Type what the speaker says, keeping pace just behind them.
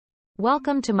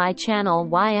Welcome to my channel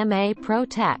YMA Pro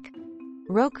Tech.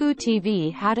 Roku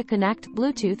TV: How to connect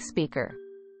Bluetooth speaker.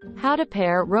 How to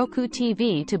pair Roku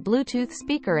TV to Bluetooth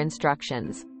speaker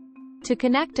instructions. To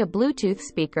connect a Bluetooth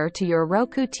speaker to your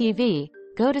Roku TV,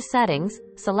 go to Settings,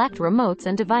 select Remotes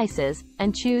and Devices,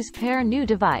 and choose Pair New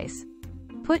Device.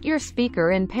 Put your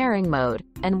speaker in pairing mode,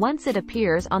 and once it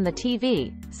appears on the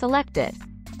TV, select it.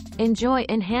 Enjoy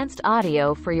enhanced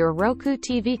audio for your Roku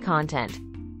TV content.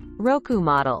 Roku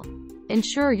model.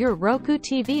 Ensure your Roku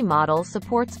TV model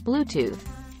supports Bluetooth.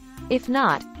 If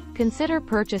not, consider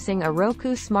purchasing a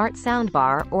Roku Smart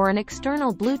Soundbar or an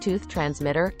external Bluetooth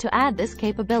transmitter to add this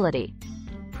capability.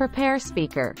 Prepare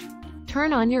speaker.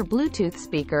 Turn on your Bluetooth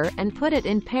speaker and put it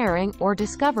in pairing or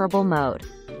discoverable mode.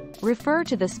 Refer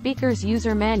to the speaker's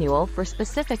user manual for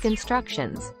specific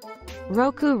instructions.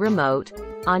 Roku Remote.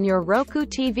 On your Roku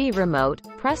TV remote,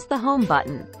 press the Home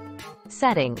button.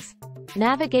 Settings.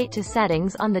 Navigate to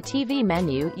Settings on the TV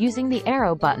menu using the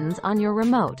arrow buttons on your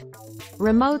remote.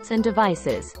 Remotes and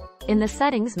Devices. In the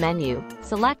Settings menu,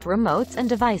 select Remotes and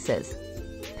Devices.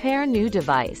 Pair New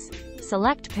Device.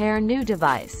 Select Pair New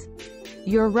Device.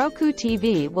 Your Roku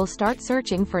TV will start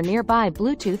searching for nearby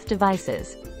Bluetooth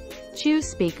devices. Choose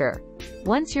Speaker.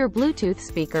 Once your Bluetooth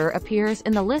speaker appears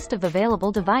in the list of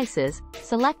available devices,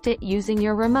 select it using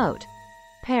your remote.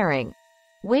 Pairing.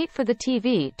 Wait for the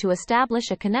TV to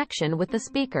establish a connection with the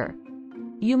speaker.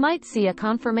 You might see a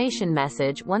confirmation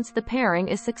message once the pairing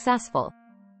is successful.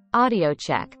 Audio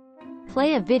check.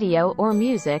 Play a video or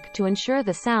music to ensure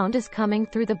the sound is coming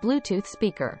through the Bluetooth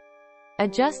speaker.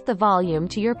 Adjust the volume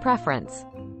to your preference.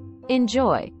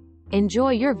 Enjoy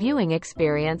your viewing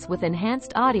experience with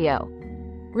enhanced audio.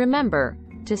 Remember,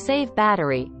 to save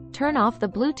battery, turn off the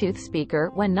Bluetooth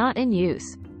speaker when not in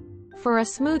use. For a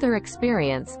smoother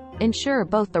experience, ensure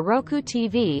both the Roku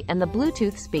TV and the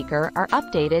Bluetooth speaker are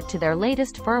updated to their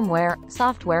latest firmware,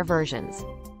 software versions.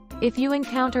 If you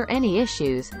encounter any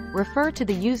issues, refer to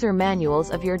the user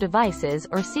manuals of your devices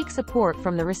or seek support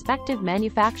from the respective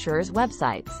manufacturers'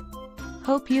 websites.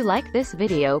 Hope you like this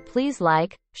video. Please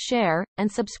like, share,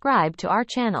 and subscribe to our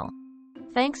channel.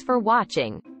 Thanks for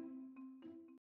watching.